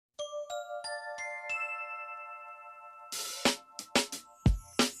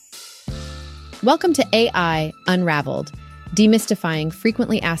Welcome to AI Unraveled, demystifying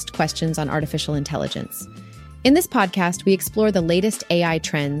frequently asked questions on artificial intelligence. In this podcast, we explore the latest AI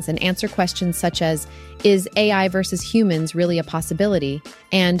trends and answer questions such as, is AI versus humans really a possibility?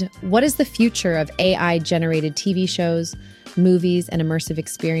 And what is the future of AI-generated TV shows, movies, and immersive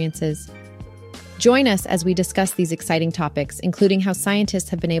experiences? Join us as we discuss these exciting topics, including how scientists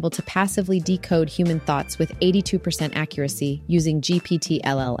have been able to passively decode human thoughts with 82% accuracy using GPT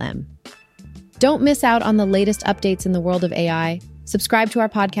LLM. Don't miss out on the latest updates in the world of AI. Subscribe to our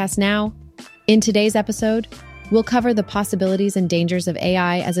podcast now. In today's episode, we'll cover the possibilities and dangers of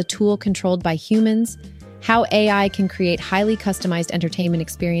AI as a tool controlled by humans, how AI can create highly customized entertainment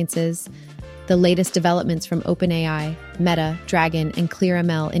experiences, the latest developments from OpenAI, Meta, Dragon, and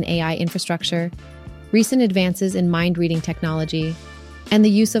ClearML in AI infrastructure, recent advances in mind-reading technology, and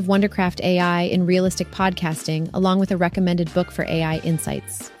the use of Wondercraft AI in realistic podcasting, along with a recommended book for AI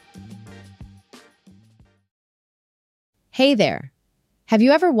insights. Hey there! Have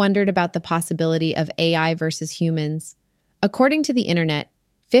you ever wondered about the possibility of AI versus humans? According to the internet,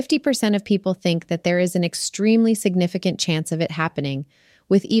 50% of people think that there is an extremely significant chance of it happening,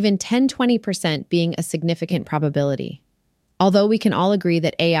 with even 10-20% being a significant probability. Although we can all agree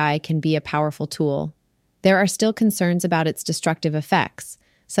that AI can be a powerful tool, there are still concerns about its destructive effects,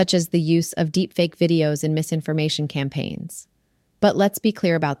 such as the use of deepfake videos in misinformation campaigns. But let's be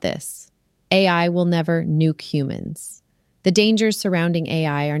clear about this. AI will never nuke humans. The dangers surrounding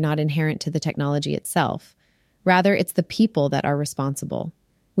AI are not inherent to the technology itself. Rather, it's the people that are responsible.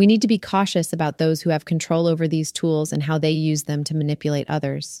 We need to be cautious about those who have control over these tools and how they use them to manipulate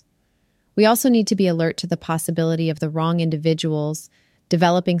others. We also need to be alert to the possibility of the wrong individuals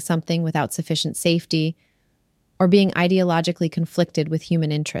developing something without sufficient safety or being ideologically conflicted with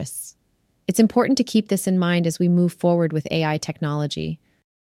human interests. It's important to keep this in mind as we move forward with AI technology.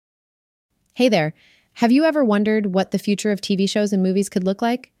 Hey there, have you ever wondered what the future of TV shows and movies could look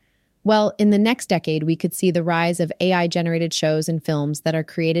like? Well, in the next decade, we could see the rise of AI-generated shows and films that are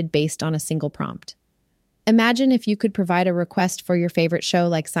created based on a single prompt. Imagine if you could provide a request for your favorite show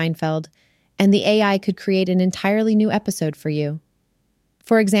like Seinfeld, and the AI could create an entirely new episode for you.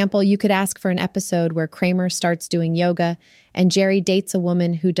 For example, you could ask for an episode where Kramer starts doing yoga and Jerry dates a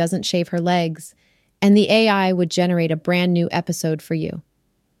woman who doesn't shave her legs, and the AI would generate a brand new episode for you.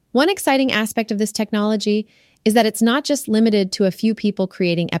 One exciting aspect of this technology is that it's not just limited to a few people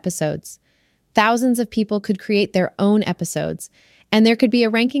creating episodes. Thousands of people could create their own episodes, and there could be a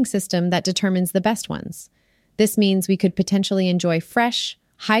ranking system that determines the best ones. This means we could potentially enjoy fresh,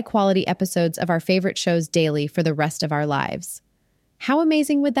 high-quality episodes of our favorite shows daily for the rest of our lives. How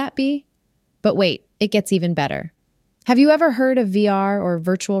amazing would that be? But wait, it gets even better. Have you ever heard of VR or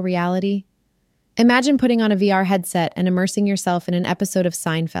virtual reality? Imagine putting on a VR headset and immersing yourself in an episode of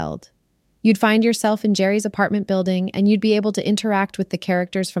Seinfeld. You'd find yourself in Jerry's apartment building, and you'd be able to interact with the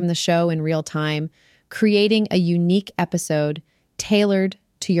characters from the show in real time, creating a unique episode tailored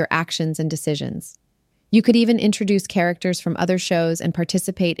to your actions and decisions. You could even introduce characters from other shows and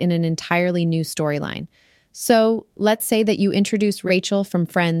participate in an entirely new storyline. So, let's say that you introduce Rachel from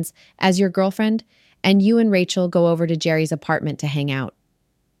Friends as your girlfriend, and you and Rachel go over to Jerry's apartment to hang out.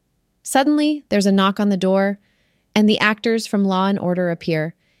 Suddenly, there's a knock on the door, and the actors from Law and Order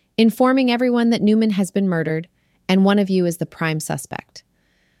appear, informing everyone that Newman has been murdered, and one of you is the prime suspect.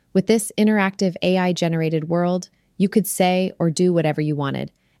 With this interactive AI-generated world, you could say or do whatever you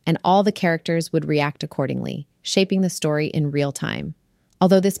wanted, and all the characters would react accordingly, shaping the story in real time.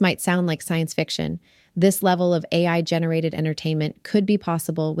 Although this might sound like science fiction, this level of AI-generated entertainment could be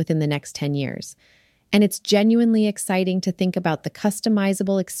possible within the next 10 years. And it's genuinely exciting to think about the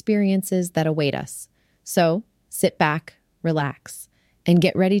customizable experiences that await us. So, sit back, relax, and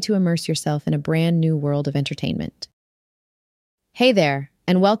get ready to immerse yourself in a brand new world of entertainment. Hey there,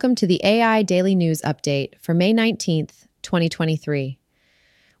 and welcome to the AI Daily News Update for May 19th, 2023.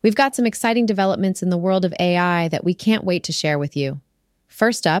 We've got some exciting developments in the world of AI that we can't wait to share with you.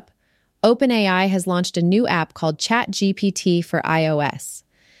 First up, OpenAI has launched a new app called ChatGPT for iOS.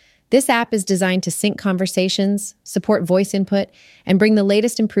 This app is designed to sync conversations, support voice input, and bring the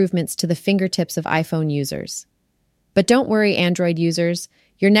latest improvements to the fingertips of iPhone users. But don't worry, Android users,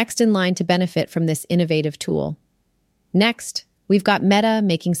 you're next in line to benefit from this innovative tool. Next, we've got Meta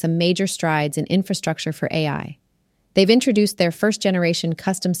making some major strides in infrastructure for AI. They've introduced their first-generation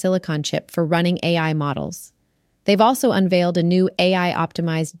custom silicon chip for running AI models. They've also unveiled a new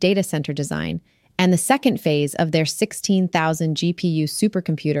AI-optimized data center design and the second phase of their 16,000 GPU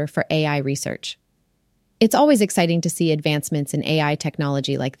supercomputer for AI research. It's always exciting to see advancements in AI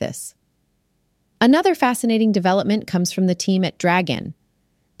technology like this. Another fascinating development comes from the team at Dragon.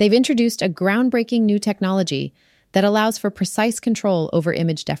 They've introduced a groundbreaking new technology that allows for precise control over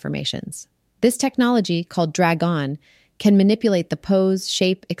image deformations. This technology, called Drag-On, can manipulate the pose,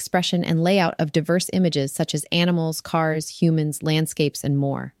 shape, expression, and layout of diverse images such as animals, cars, humans, landscapes, and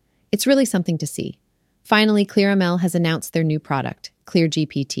more. It's really something to see. Finally, ClearML has announced their new product,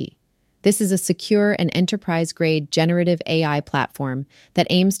 ClearGPT. This is a secure and enterprise-grade generative AI platform that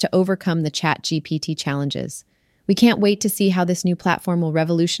aims to overcome the ChatGPT challenges. We can't wait to see how this new platform will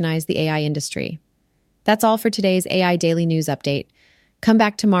revolutionize the AI industry. That's all for today's AI Daily News Update. Come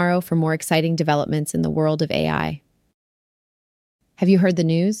back tomorrow for more exciting developments in the world of AI. Have you heard the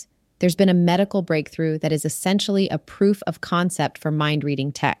news? There's been a medical breakthrough that is essentially a proof of concept for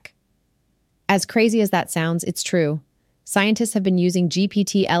mind-reading tech. As crazy as that sounds, it's true. Scientists have been using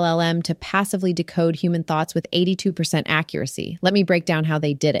GPT LLM to passively decode human thoughts with 82% accuracy. Let me break down how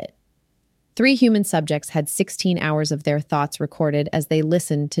they did it. 3 human subjects had 16 hours of their thoughts recorded as they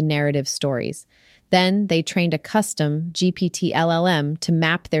listened to narrative stories. Then they trained a custom GPT LLM to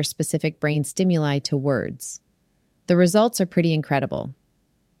map their specific brain stimuli to words. The results are pretty incredible.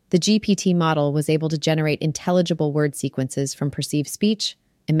 The GPT model was able to generate intelligible word sequences from perceived speech,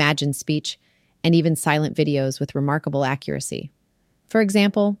 imagined speech, and even silent videos with remarkable accuracy. For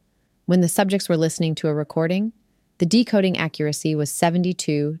example, when the subjects were listening to a recording, the decoding accuracy was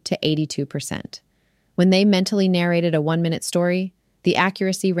 72 to 82%. When they mentally narrated a 1-minute story, the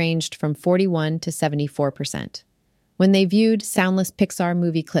accuracy ranged from 41 to 74%. When they viewed soundless Pixar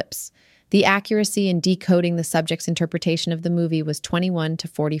movie clips, the accuracy in decoding the subject's interpretation of the movie was 21 to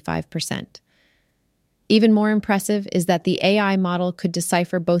 45%. Even more impressive is that the AI model could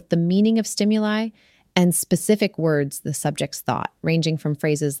decipher both the meaning of stimuli and specific words the subjects thought, ranging from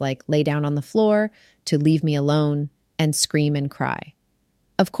phrases like lay down on the floor to leave me alone and scream and cry.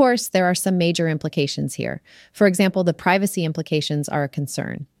 Of course, there are some major implications here. For example, the privacy implications are a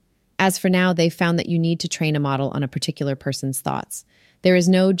concern. As for now, they've found that you need to train a model on a particular person's thoughts. There is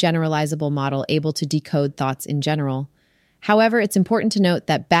no generalizable model able to decode thoughts in general. However, it's important to note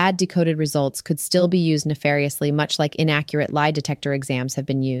that bad decoded results could still be used nefariously, much like inaccurate lie detector exams have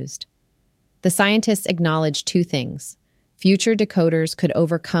been used. The scientists acknowledge 2 things. Future decoders could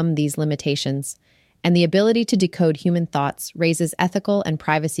overcome these limitations, and the ability to decode human thoughts raises ethical and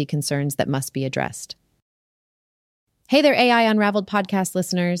privacy concerns that must be addressed. Hey there, AI Unraveled podcast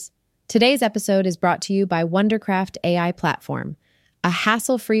listeners. Today's episode is brought to you by Wondercraft AI Platform, a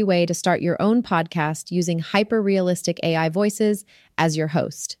hassle-free way to start your own podcast using hyper-realistic AI voices as your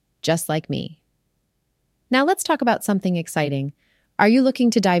host, just like me. Now let's talk about something exciting. Are you looking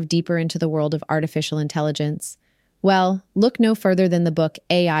to dive deeper into the world of artificial intelligence? Well, look no further than the book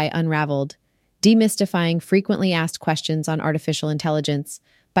AI Unraveled, Demystifying Frequently Asked Questions on Artificial Intelligence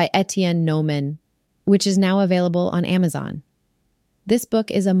by Etienne Noumen, which is now available on Amazon. This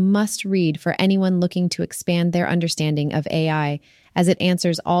book is a must-read for anyone looking to expand their understanding of AI, as it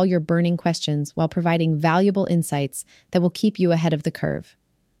answers all your burning questions while providing valuable insights that will keep you ahead of the curve.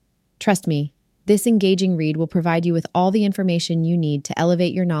 Trust me, this engaging read will provide you with all the information you need to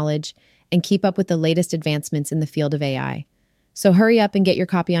elevate your knowledge and keep up with the latest advancements in the field of AI. So hurry up and get your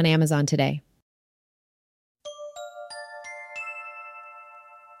copy on Amazon today.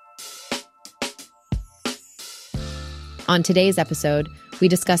 On today's episode, we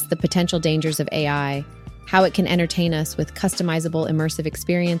discuss the potential dangers of AI, how it can entertain us with customizable immersive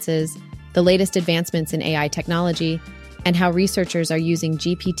experiences, the latest advancements in AI technology, and how researchers are using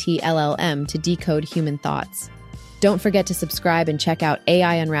GPT LLM to decode human thoughts. Don't forget to subscribe and check out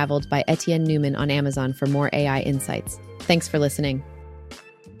AI Unraveled by Etienne Noumen on Amazon for more AI insights. Thanks for listening.